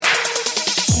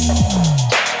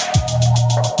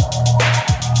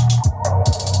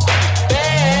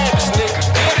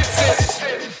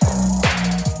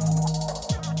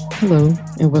Hello,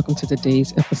 and welcome to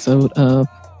today's episode of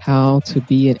How to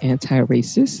Be an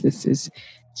Anti-Racist. This is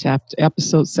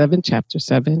episode 7, chapter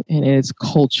 7, and it's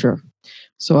culture.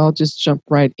 So I'll just jump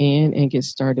right in and get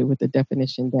started with the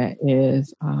definition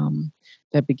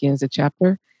that begins the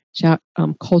chapter.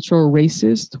 Cultural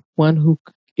racist, one who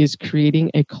is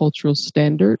creating a cultural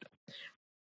standard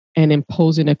and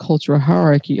imposing a cultural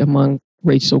hierarchy among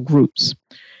racial groups.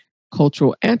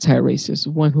 Cultural anti-racist,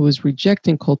 one who is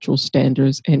rejecting cultural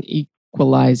standards and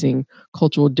equalizing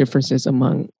cultural differences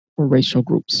among racial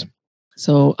groups.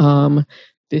 So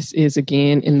this is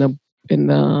again in the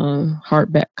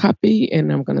hardback copy,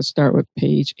 and I'm going to start with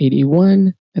page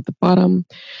 81 at the bottom.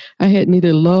 I had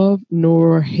neither loved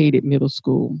nor hated middle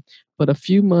school, but a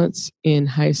few months in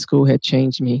high school had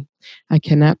changed me. I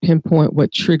cannot pinpoint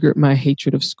what triggered my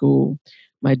hatred of school,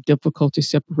 my difficulty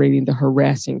separating the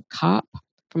harassing cop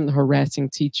from the harassing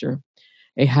teacher,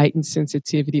 a heightened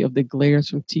sensitivity of the glares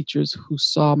from teachers who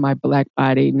saw my Black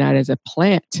body not as a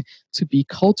plant to be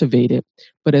cultivated,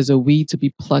 but as a weed to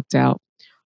be plucked out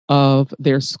of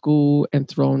their school and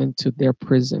thrown into their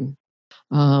prison.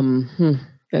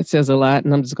 That says a lot,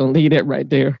 and I'm just going to leave it right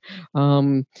there.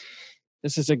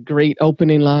 This is a great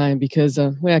opening line because,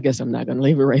 I guess I'm not going to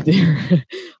leave it right there.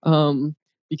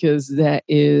 Because that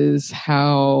is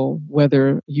how,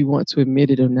 whether you want to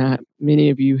admit it or not, many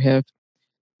of you have,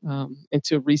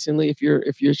 until recently, if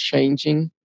you're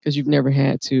changing, because you've never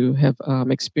had to have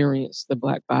experienced the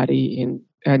Black body. And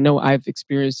I know I've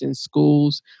experienced in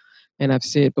schools, and I've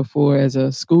said before as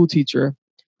a school teacher,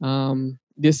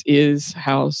 this is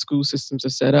how school systems are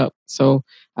set up. So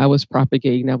I was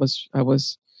propagating, I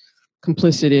was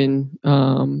complicit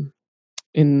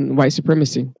in white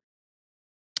supremacy.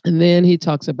 And then he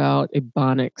talks about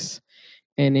Ebonics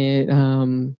and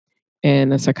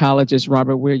a psychologist,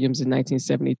 Robert Williams, in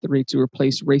 1973 to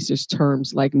replace racist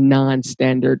terms like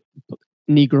non-standard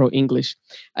Negro English.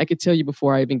 I could tell you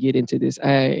before I even get into this,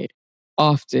 I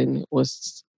often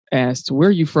was asked, where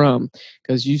are you from?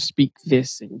 Because you speak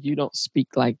this and you don't speak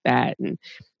like that.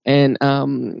 And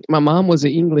my mom was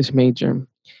an English major,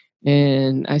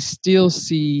 and I still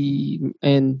see,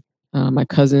 and my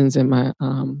cousins and my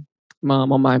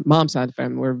mom on my mom's side of the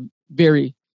family were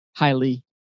very highly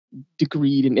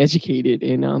degreed and educated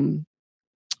and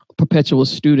perpetual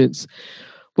students.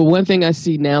 But one thing I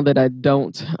see now that I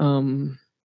don't,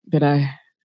 that I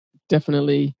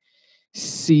definitely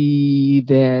see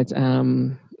that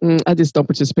I just don't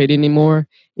participate anymore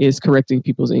is correcting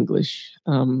people's English.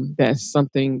 That's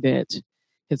something that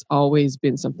has always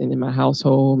been something in my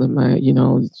household,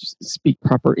 and speak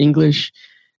proper English.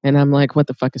 And I'm like, what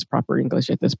the fuck is proper English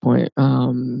at this point?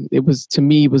 It was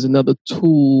another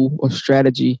tool or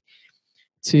strategy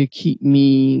to keep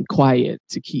me quiet,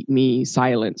 to keep me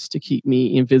silenced, to keep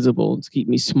me invisible, to keep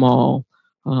me small,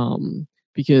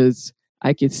 because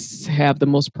I could have the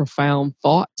most profound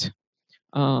thought,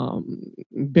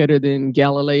 better than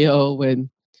Galileo and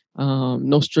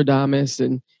Nostradamus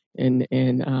and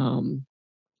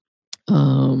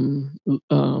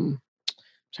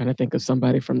trying to think of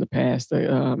somebody from the past.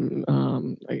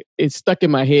 It's stuck in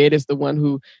my head. It's the one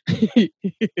who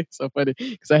it's so funny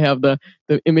because I have the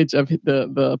image of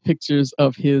the pictures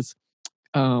of his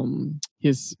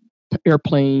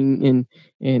airplane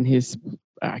and his,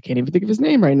 I can't even think of his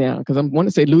name right now because I want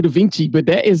to say Lou da Vinci, but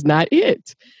that is not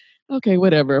it. Okay,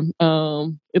 whatever.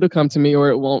 It'll come to me or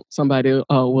it won't. Somebody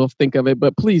will think of it.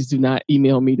 But please do not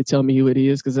email me to tell me who it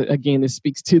is because, again, it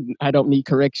speaks to I don't need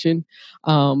correction.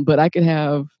 But I could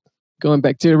have, going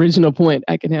back to the original point,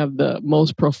 I can have the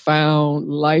most profound,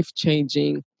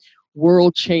 life-changing,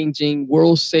 world-changing,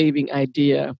 world-saving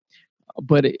idea.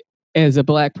 But as a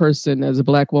Black person, as a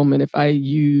Black woman, if I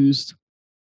used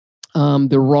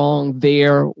the wrong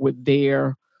there with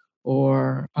there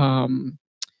or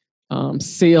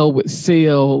sale with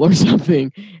sale or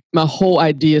something, my whole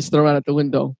idea is thrown out the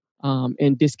window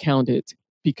and discounted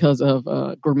because of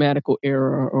a grammatical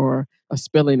error or a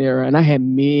spelling error. And I had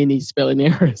many spelling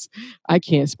errors. I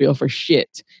can't spell for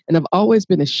shit. And I've always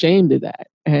been ashamed of that.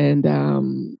 And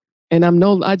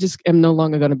I just am no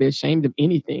longer going to be ashamed of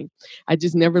anything. I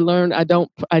just never learned.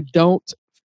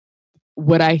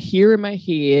 What I hear in my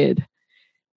head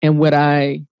and what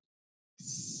I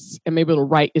am able to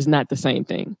write is not the same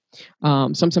thing.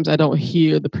 Sometimes I don't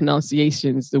hear the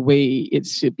pronunciations the way it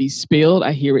should be spelled.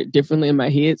 I hear it differently in my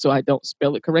head, so I don't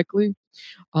spell it correctly.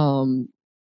 And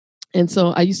so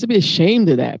I used to be ashamed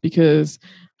of that because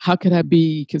how could I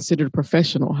be considered a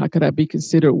professional? How could I be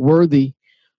considered worthy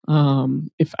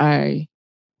if I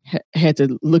had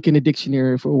to look in the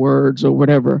dictionary for words or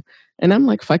whatever. And I'm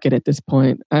like, fuck it at this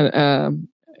point. I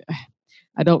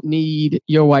don't need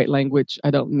your white language.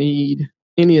 I don't need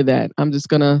any of that. I'm just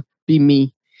gonna be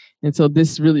me. And so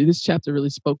this chapter really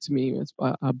spoke to me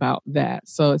about that.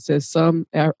 So it says some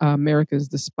Americans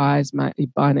despise my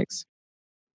Ebonics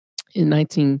in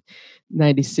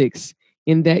 1996.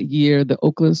 In that year, the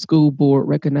Oakland School Board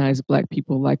recognized Black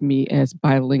people like me as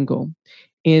bilingual.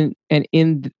 In an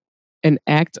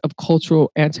act of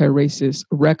cultural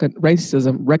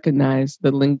racism recognized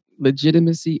the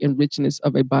legitimacy and richness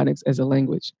of Ebonics as a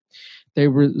language. They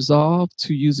resolved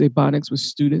to use Ebonics with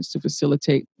students to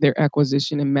facilitate their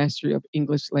acquisition and mastery of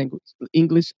English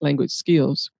language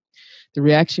skills. The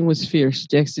reaction was fierce.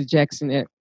 Jackson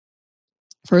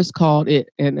first called it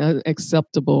an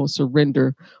unacceptable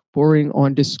surrender, bordering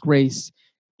on disgrace.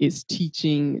 It's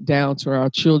teaching down to our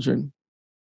children.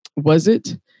 Was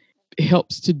it? It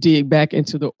helps to dig back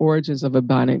into the origins of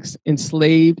Ebonics.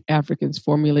 Enslaved Africans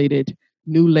formulated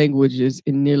new languages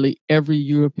in nearly every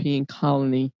European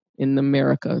colony in the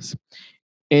Americas.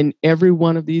 In every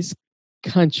one of these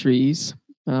countries,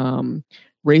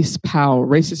 racist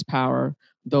power,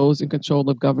 those in control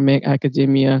of government,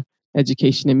 academia,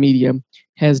 education, and media,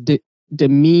 has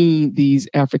demeaned these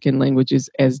African languages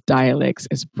as dialects,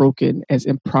 as broken, as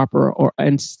improper, or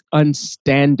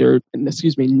non-standard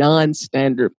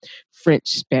French,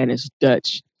 Spanish,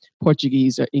 Dutch,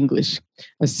 Portuguese, or English.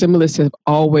 Assimilants have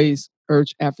always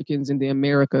urged Africans in the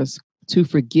Americas to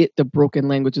forget the broken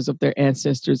languages of their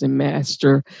ancestors and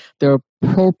master their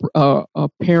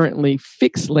apparently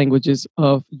fixed languages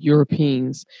of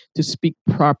Europeans to speak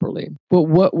properly. But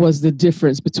what was the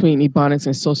difference between Ebonics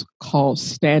and so-called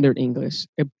Standard English?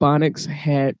 Ebonics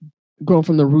had grown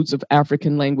from the roots of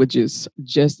African languages,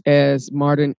 just as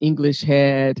modern English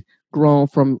had grown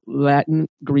from Latin,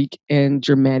 Greek, and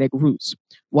Germanic roots.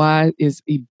 Why is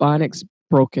Ebonics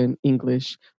broken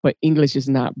English, but English is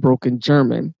not broken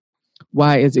German?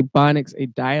 Why is Ebonics a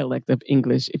dialect of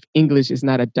English if English is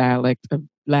not a dialect of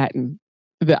Latin?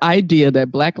 The idea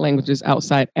that Black languages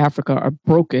outside Africa are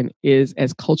broken is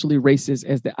as culturally racist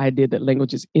as the idea that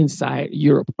languages inside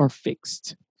Europe are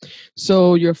fixed.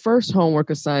 So your first homework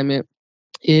assignment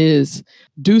is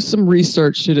do some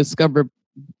research to discover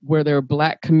where there are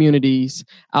Black communities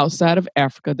outside of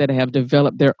Africa that have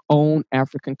developed their own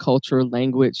African culture,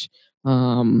 language,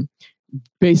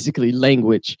 basically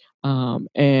language.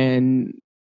 And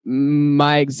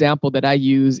my example that I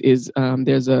use is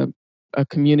there's a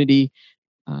community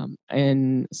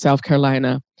in South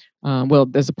Carolina.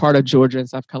 There's a part of Georgia and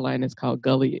South Carolina. It's called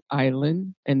Gully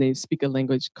Island, and they speak a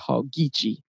language called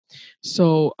Geechee.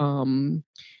 So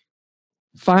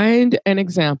find an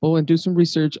example and do some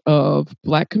research of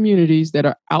Black communities that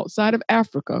are outside of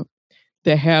Africa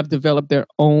that have developed their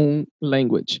own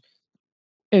language.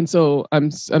 And so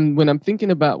when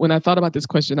I thought about this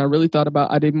question, I really thought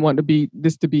about, I didn't want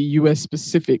this to be US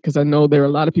specific, because I know there are a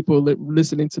lot of people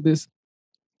listening to this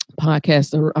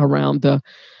podcast around the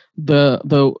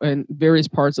and various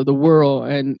parts of the world,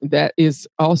 and that is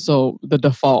also the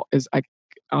default. Is I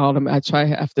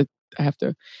have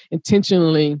to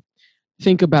intentionally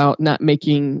think about not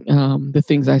making the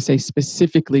things I say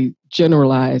specifically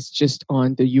generalized just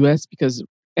on the US, because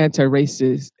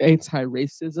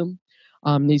anti-racism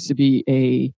needs to be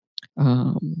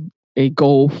a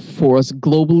goal for us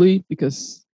globally,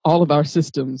 because all of our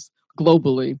systems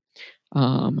globally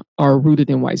are rooted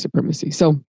in white supremacy.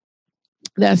 So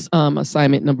that's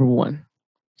assignment number one.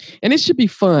 And it should be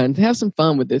fun. Have some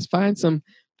fun with this. Find some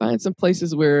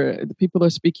places where the people are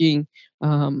speaking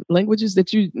languages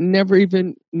that you never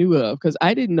even knew of. Because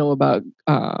I didn't know about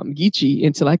Geechee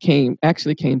until I came back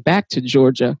to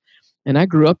Georgia, and I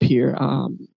grew up here.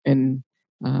 And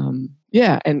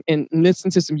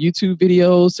listen to some YouTube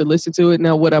videos to listen to it.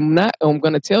 Now, what I'm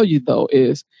going to tell you though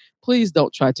is, please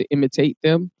don't try to imitate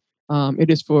them.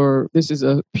 This is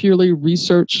a purely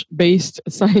research-based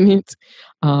assignment,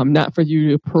 not for you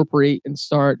to appropriate and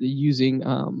start using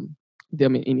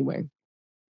them in any way.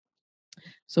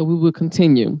 So we will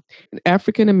continue.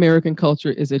 African American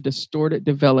culture is a distorted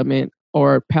development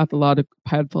or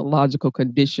pathological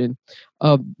condition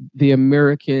of the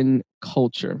American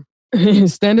culture.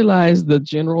 Standardize the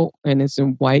general and it's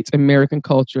in white American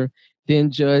culture,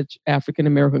 then judge African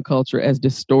American culture as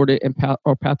distorted and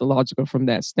or pathological from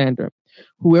that standard.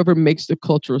 Whoever makes the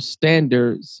cultural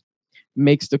standards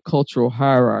makes the cultural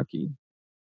hierarchy.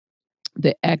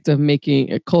 The act of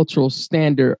making a cultural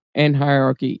standard and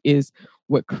hierarchy is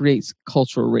what creates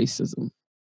cultural racism.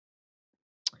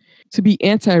 To be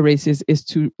anti-racist is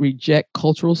to reject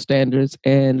cultural standards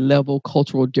and level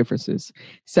cultural differences.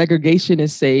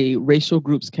 Segregationists say racial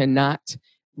groups cannot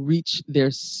reach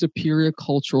their superior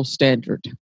cultural standard.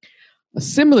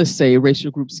 Assimilants say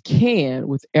racial groups can,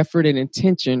 with effort and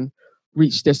intention,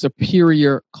 reach their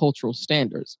superior cultural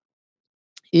standards.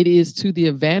 It is to the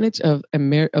advantage of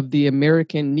the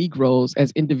American Negroes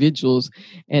as individuals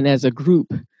and as a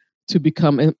group to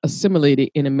become assimilated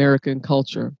in American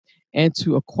culture and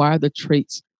to acquire the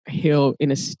traits held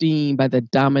in esteem by the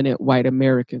dominant white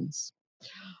Americans.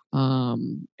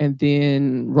 And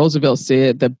then Roosevelt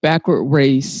said the backward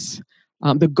race,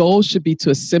 the goal should be to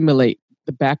assimilate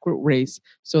the backward race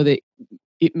so that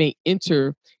it may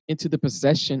enter into the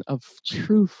possession of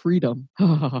true freedom,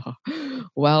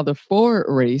 while the forward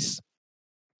race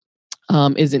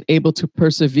isn't able to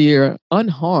persevere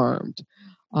unharmed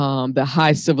the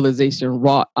high civilization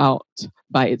wrought out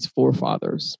by its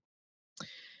forefathers.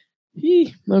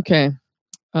 Okay.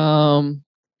 Then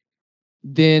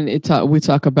we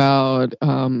talk about,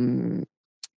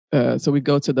 so we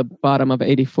go to the bottom of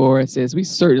 84. It says, we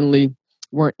certainly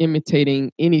weren't imitating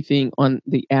anything on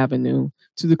the avenue.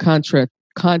 To the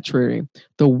contrary,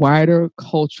 the wider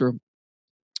culture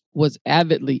was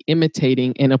avidly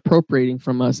imitating and appropriating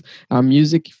from us. Our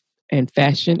music and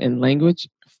fashion and language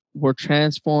were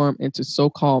transformed into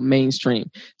so-called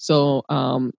mainstream. So,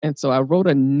 and so I wrote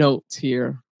a note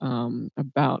here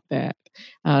about that.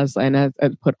 And I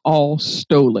put all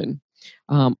stolen.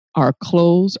 Our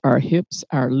clothes, our hips,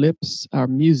 our lips, our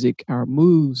music, our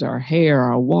moves, our hair,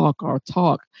 our walk, our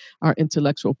talk, our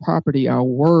intellectual property, our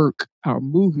work, our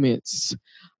movements,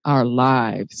 our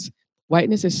lives.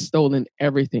 Whiteness has stolen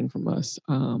everything from us.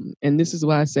 And this is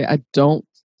why I say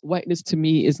whiteness to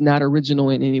me is not original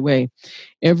in any way.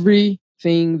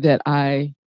 Everything that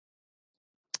I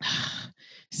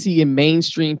see in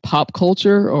mainstream pop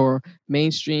culture or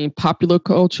mainstream popular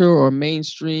culture or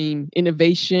mainstream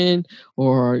innovation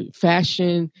or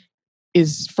fashion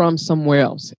is from somewhere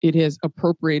else. It has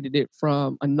appropriated it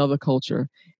from another culture,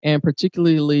 and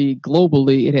particularly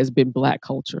globally, it has been Black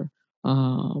culture,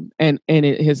 and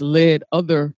it has led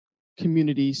other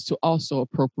communities to also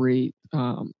appropriate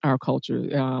our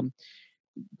culture.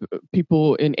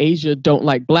 People in Asia don't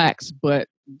like Blacks, but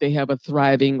they have a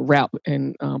thriving rap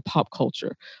and pop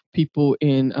culture. People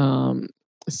in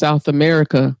South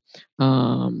America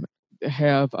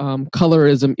have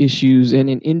colorism issues, and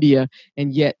in India,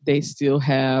 and yet they still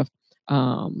have,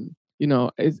 I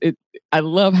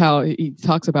love how he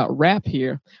talks about rap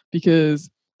here, because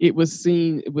it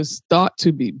was thought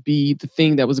to be the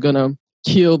thing that was going to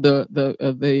kill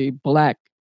the Black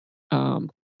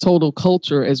total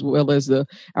culture, as well as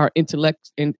our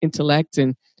intellect and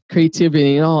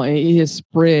creativity and all. And it has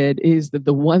spread. It is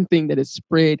the one thing that has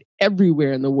spread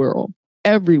everywhere in the world,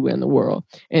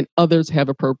 and others have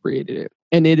appropriated it,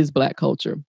 and it is Black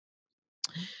culture.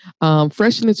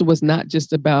 Freshness was not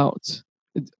just about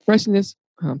freshness.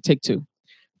 Take two.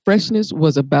 Freshness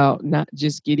was about not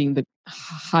just getting the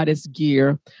hottest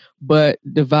gear, but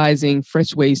devising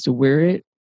fresh ways to wear it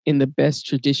in the best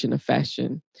tradition of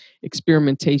fashion,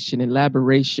 experimentation,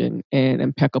 elaboration, and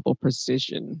impeccable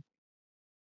precision.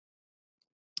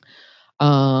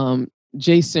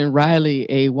 Jason Riley,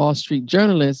 a Wall Street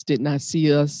journalist, did not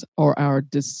see us or our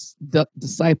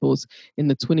disciples in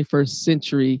the 21st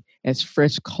century as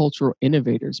fresh cultural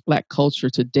innovators. Black culture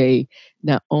today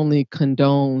not only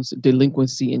condones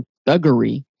delinquency and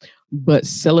thuggery, but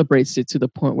celebrates it to the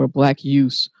point where Black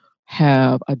youths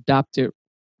have adopted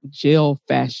jail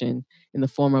fashion in the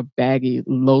form of baggy,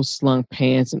 low-slung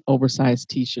pants and oversized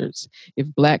t-shirts. If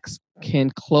Blacks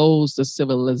can close the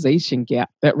civilization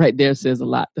gap, that right there says a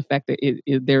lot. The fact that it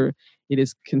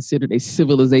is considered a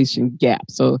civilization gap.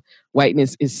 So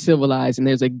whiteness is civilized, and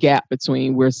there's a gap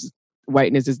between where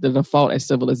whiteness is the default as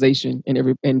civilization,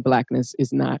 and Blackness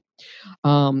is not.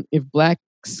 If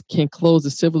Blacks can close the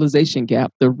civilization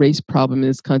gap, the race problem in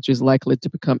this country is likely to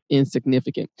become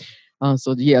insignificant.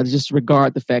 So yeah, just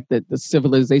regard the fact that the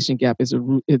civilization gap is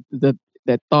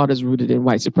that thought is rooted in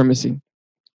white supremacy.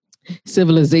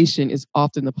 Civilization is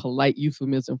often a polite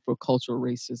euphemism for cultural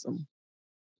racism.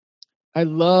 I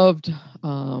loved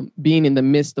being in the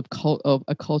midst of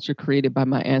a culture created by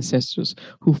my ancestors,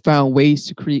 who found ways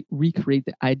to recreate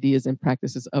the ideas and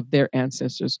practices of their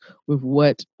ancestors with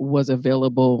what was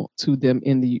available to them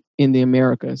in the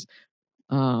Americas.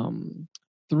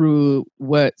 Through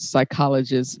what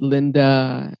psychologist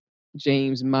Linda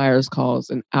James Myers calls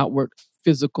an outward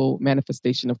physical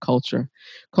manifestation of culture.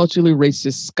 Culturally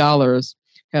racist scholars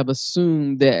have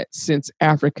assumed that since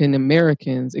African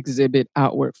Americans exhibit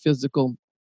outward physical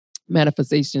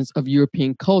manifestations of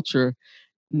European culture,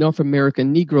 North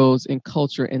American Negroes in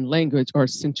culture and language are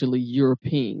essentially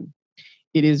European.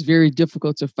 It is very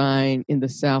difficult to find in the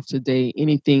South today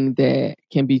anything that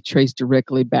can be traced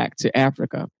directly back to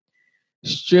Africa.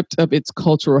 Stripped of its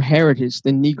cultural heritage,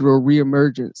 the Negro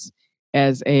reemergence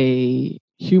as a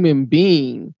human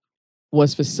being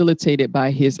was facilitated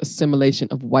by his assimilation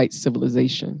of white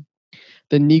civilization.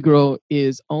 The Negro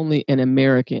is only an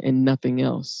American and nothing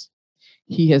else.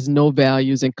 He has no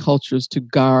values and cultures to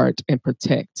guard and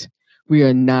protect. We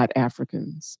are not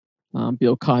Africans,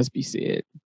 Bill Cosby said.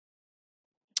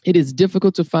 It is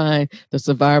difficult to find the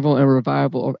survival and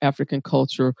revival of African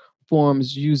culture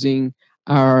forms using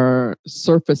our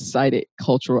surface-sighted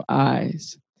cultural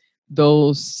eyes.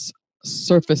 Those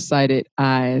surface-sighted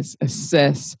eyes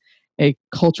assess a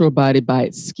cultural body by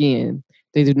its skin.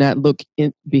 They do not look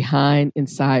behind,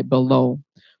 inside, below.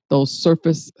 Those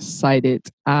surface-sighted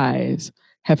eyes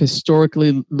have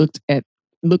historically looked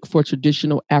for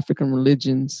traditional African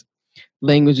religions,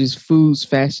 languages, foods,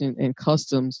 fashion, and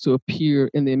customs to appear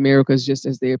in the Americas just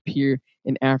as they appear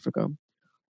in Africa.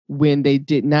 When they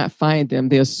did not find them,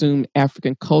 they assumed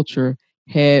African culture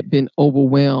had been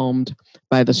overwhelmed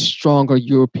by the stronger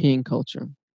European culture.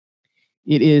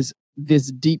 It is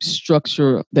this deep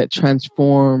structure that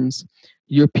transforms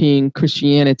European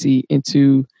Christianity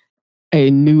into a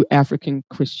new African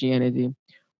Christianity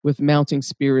with mounting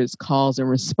spirits, calls and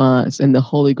response, and the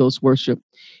Holy Ghost worship.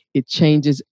 It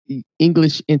changes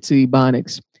English into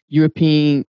Ebonics,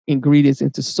 European ingredients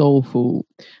into soul food.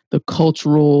 The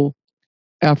cultural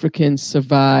Africans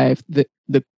survived.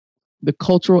 The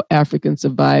cultural Africans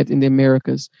survived in the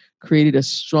Americas, created a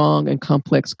strong and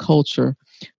complex culture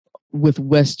with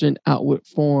Western outward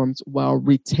forms while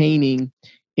retaining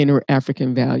inner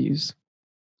African values.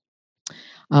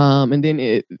 And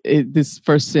then this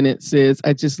first sentence says,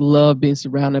 I just love being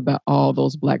surrounded by all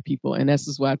those Black people. And this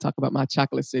is why I talk about my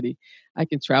chocolate city. I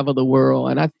can travel the world.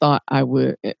 And I thought I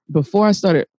would, before I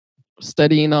started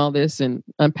studying all this and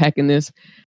unpacking this,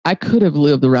 I could have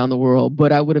lived around the world,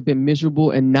 but I would have been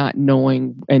miserable and not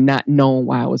knowing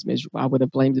why I was miserable. I would have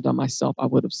blamed it on myself. I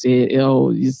would have said, oh,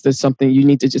 is there something you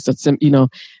need to just,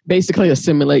 basically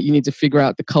assimilate. You need to figure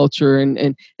out the culture.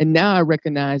 And now I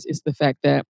recognize it's the fact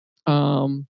that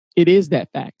it is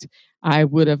that fact. I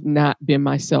would have not been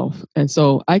myself. And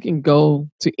so I can go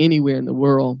to anywhere in the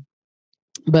world,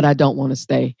 but I don't want to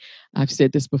stay. I've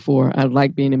said this before. I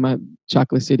like being in my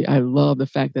chocolate city. I love the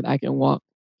fact that I can walk.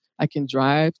 I can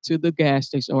drive to the gas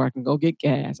station, or I can go get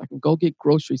gas. I can go get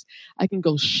groceries. I can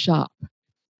go shop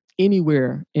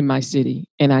anywhere in my city,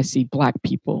 and I see Black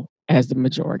people as the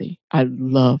majority. I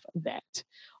love that.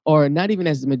 Or not even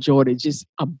as the majority, just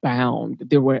abound.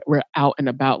 We're out and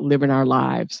about living our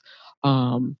lives.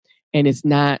 And it's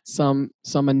not some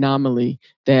anomaly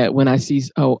that when I see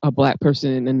a Black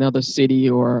person in another city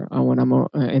or when I'm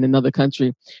in another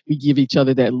country, we give each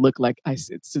other that look, like I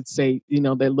should say,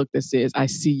 that look that says, I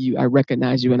see you, I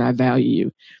recognize you, and I value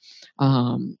you.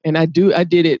 And I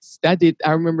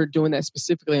remember doing that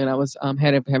specifically, and I was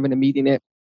having a meeting at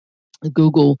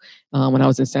Google when I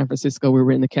was in San Francisco. We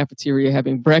were in the cafeteria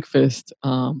having breakfast,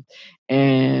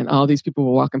 and all these people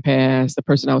were walking past. The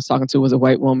person I was talking to was a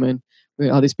white woman.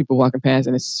 All these people walking past,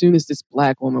 and as soon as this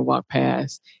Black woman walked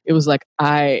past, it was like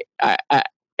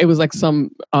it was like some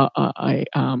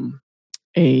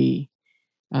a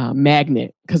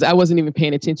magnet, because I wasn't even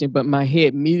paying attention, but my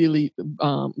head immediately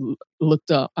looked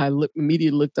up.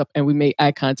 Immediately looked up, and we made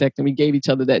eye contact, and we gave each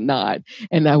other that nod.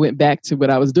 And I went back to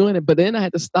what I was doing, but then I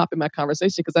had to stop in my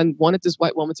conversation because I wanted this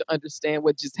white woman to understand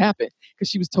what just happened, because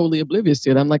she was totally oblivious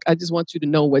to it. I'm like, I just want you to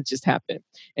know what just happened,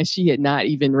 and she had not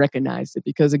even recognized it,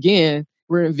 because again,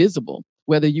 we're invisible,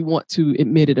 whether you want to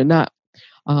admit it or not.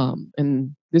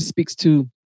 And this speaks to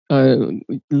a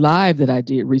live that I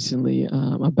did recently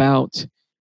about.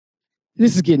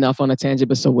 This is getting off on a tangent,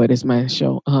 but so what? It's my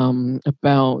show.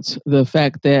 About the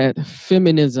fact that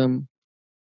feminism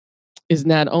is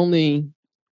not only,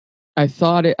 I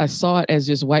saw it as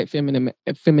just white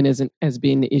feminism as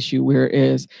being the issue,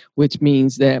 which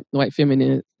means that white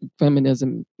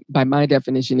feminism, by my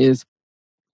definition, is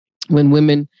when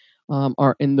women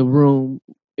are in the room,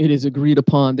 it is agreed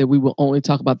upon that we will only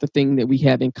talk about the thing that we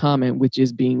have in common, which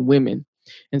is being women.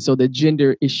 And so the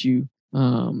gender issue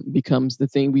becomes the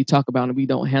thing we talk about, and we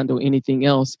don't handle anything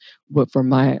else. But for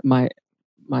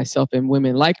myself and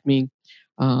women like me,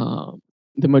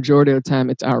 the majority of the time,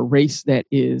 it's our race that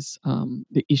is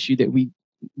the issue that we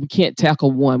can't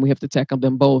tackle one. We have to tackle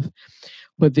them both.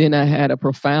 But then I had a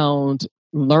profound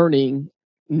learning,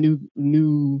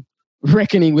 new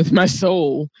reckoning with my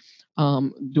soul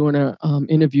during an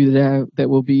interview that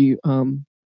will be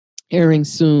airing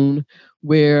soon,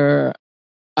 where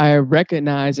I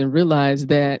recognize and realize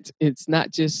that it's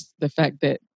not just the fact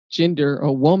that gender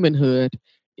or womanhood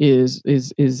is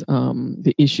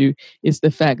the issue. It's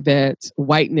the fact that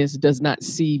whiteness does not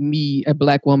see me, a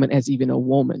black woman, as even a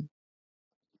woman.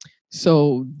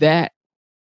 So that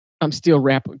I'm still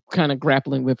kind of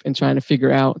grappling with and trying to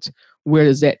figure out, where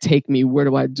does that take me? Where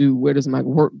do I do? Where does my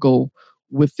work go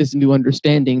with this new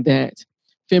understanding that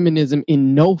feminism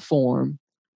in no form,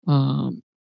 um,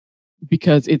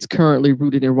 because it's currently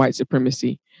rooted in white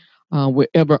supremacy, would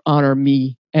ever honor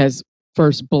me as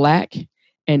first black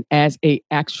and as a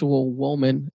actual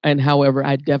woman. And however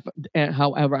I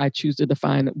choose to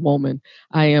define woman,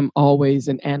 I am always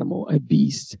an animal, a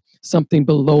beast, something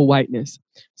below whiteness.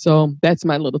 So that's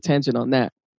my little tangent on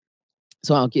that.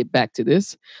 So I'll get back to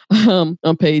this on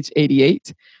page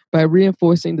 88. By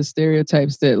reinforcing the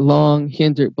stereotypes that long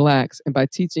hindered blacks, and by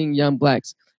teaching young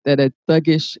blacks that a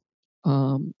thuggish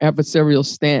adversarial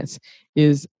stance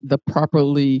is the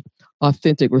properly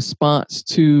authentic response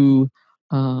to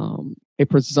a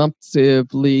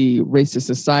presumptively racist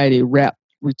society, rap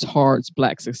retards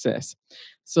black success.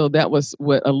 So that was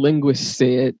what a linguist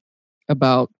said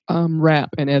about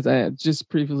rap. And as I just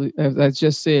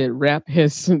said, rap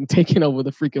has taken over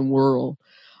the freaking world.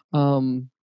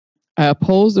 I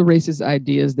oppose the racist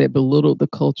ideas that belittle the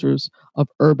cultures of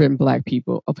urban black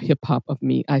people, of hip hop, of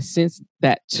me. I sense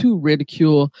that to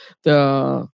ridicule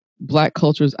the black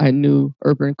cultures I knew,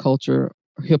 urban culture,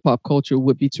 hip hop culture,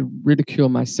 would be to ridicule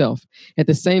myself. At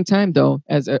the same time, though,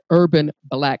 as an urban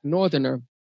black northerner,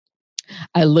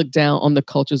 I look down on the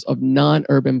cultures of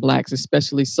non-urban blacks,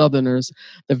 especially Southerners,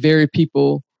 the very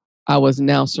people I was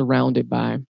now surrounded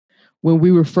by. When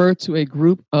we refer to a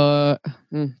group,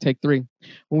 take three.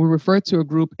 When we refer to a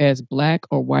group as black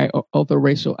or white or other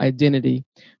racial identity,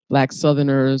 black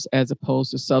Southerners as opposed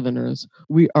to Southerners,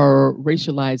 we are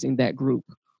racializing that group.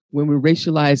 When we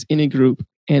racialize any group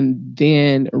and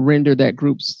then render that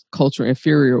group's culture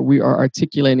inferior, we are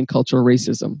articulating cultural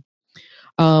racism.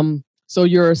 So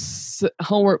your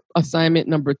homework assignment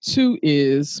number 2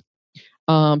 is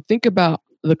think about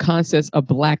the concepts of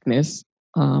blackness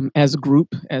as a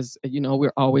group, as you know,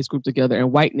 we're always grouped together,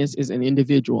 and whiteness is an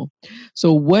individual.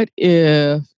 So what,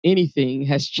 if anything,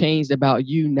 has changed about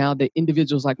you now that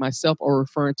individuals like myself are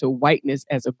referring to whiteness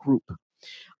as a group?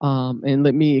 And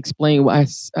let me explain why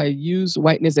I use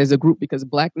whiteness as a group, because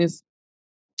blackness,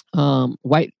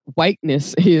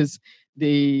 whiteness is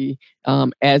the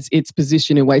as its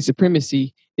position in white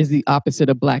supremacy is the opposite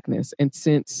of blackness. And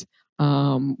since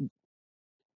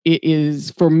it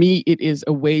is, for me, it is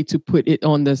a way to put it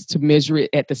on this, to measure it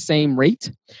at the same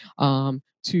rate,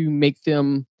 to make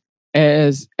them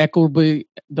as equitably,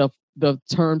 the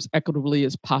terms equitably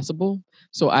as possible.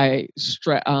 So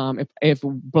if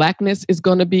blackness is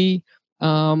going to be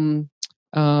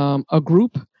a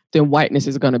group, then whiteness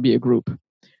is going to be a group.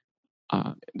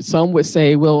 Some would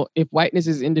say, well, if whiteness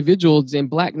is individuals, then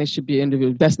blackness should be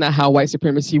individual. That's not how white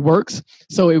supremacy works.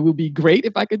 So it would be great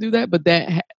if I could do that, but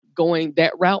going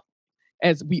that route,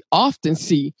 as we often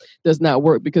see, does not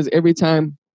work, because every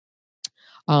time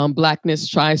blackness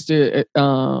tries to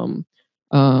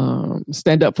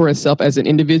stand up for itself as an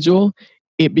individual,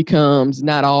 it becomes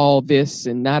not all this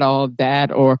and not all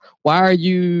that, or why are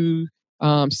you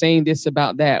saying this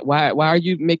about that? Why are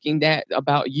you making that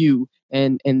about you?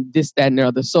 And this, that, and the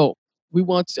other. So I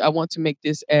want to make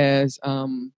this as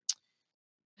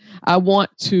I want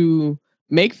to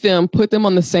make them, put them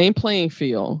on the same playing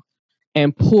field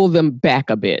and pull them back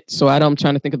a bit. So I'm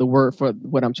trying to think of the word for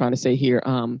what I'm trying to say here.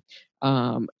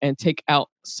 And take out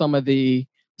some of the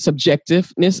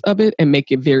subjectiveness of it and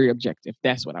make it very objective.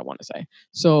 That's what I want to say.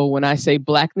 So when I say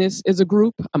blackness as a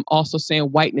group, I'm also saying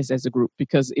whiteness as a group,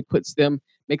 because it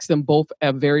makes them both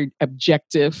a very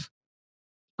objective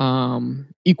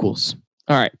equals.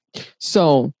 All right.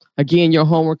 So again, your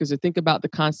homework is to think about the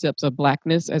concepts of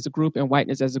blackness as a group and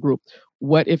whiteness as a group.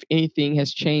 What, if anything,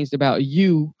 has changed about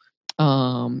you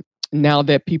now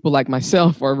that people like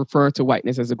myself are referring to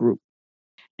whiteness as a group?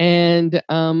 And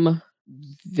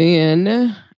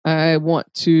then I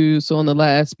want to, so on the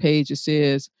last page, it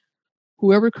says,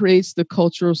 whoever creates the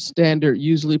cultural standard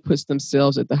usually puts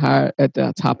themselves at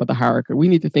the top of the hierarchy. We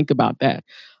need to think about that.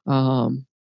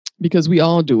 Because we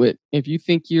all do it. If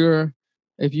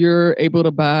you're able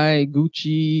to buy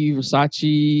Gucci,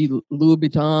 Versace, Louis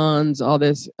Vuittons, all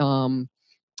this, and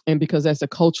because that's a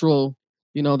cultural,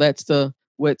 that's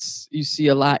what's you see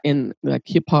a lot in like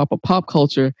hip hop or pop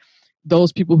culture.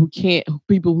 Those people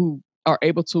who are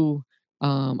able to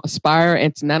aspire,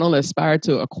 and to not only aspire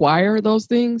to acquire those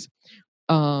things,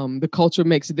 the culture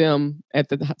makes them at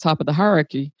the top of the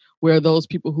hierarchy, where those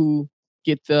people who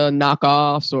get the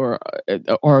knockoffs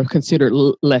or considered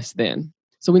less than.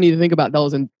 So we need to think about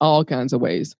those in all kinds of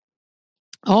ways.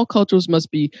 All cultures must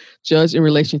be judged in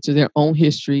relation to their own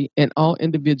history, and all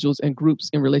individuals and groups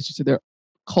in relation to their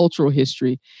cultural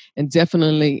history, and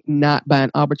definitely not by an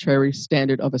arbitrary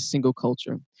standard of a single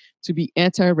culture. To be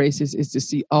anti-racist is to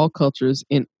see all cultures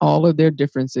in all of their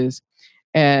differences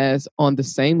as on the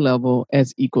same level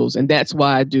as equals. And that's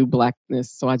why I do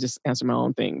blackness. So I just answer my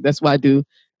own thing. That's why I do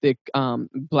the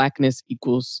blackness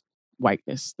equals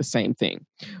whiteness, the same thing.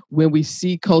 When we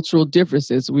see cultural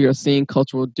differences, we are seeing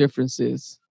cultural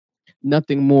differences,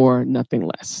 nothing more, nothing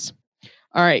less.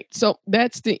 All right, so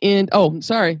that's the end. Oh,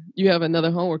 sorry, you have another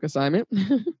homework assignment.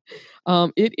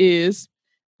 It is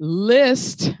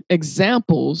list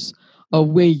examples of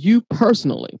when you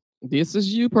personally, this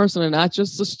is you personally, not your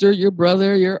sister, your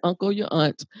brother, your uncle, your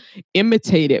aunt,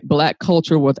 imitated Black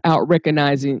culture without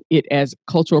recognizing it as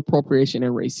cultural appropriation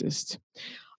and racist.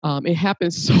 It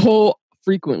happens so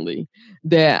frequently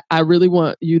that I really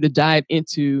want you to dive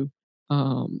into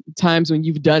times when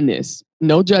you've done this.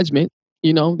 No judgment.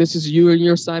 This is you and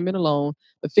your assignment alone.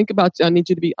 But think about, I need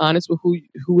you to be honest with who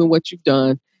and what you've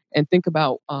done, and think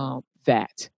about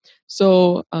that.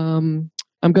 So I'm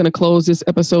going to close this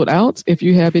episode out. If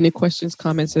you have any questions,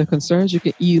 comments, or concerns, you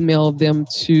can email them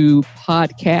to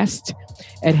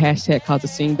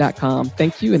podcast@hashtagcausescene.com.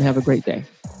 Thank you and have a great day.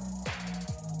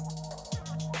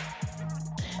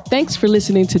 Thanks for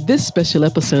listening to this special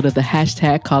episode of the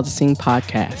Hashtag Cause a Scene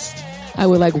podcast. I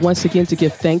would like once again to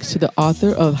give thanks to the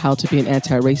author of How to Be an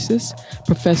Anti-Racist,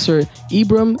 Professor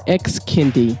Ibram X.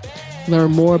 Kendi.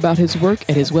 Learn more about his work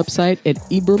at his website at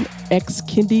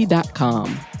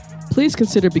ibramxkendi.com. Please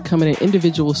consider becoming an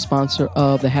individual sponsor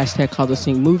of the Hashtag Cause a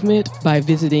Scene movement by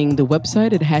visiting the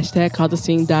website at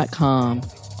hashtagcausescene.com.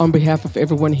 On behalf of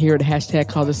everyone here at Hashtag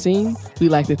Cause a Scene, we'd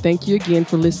like to thank you again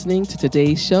for listening to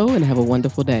today's show and have a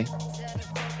wonderful day.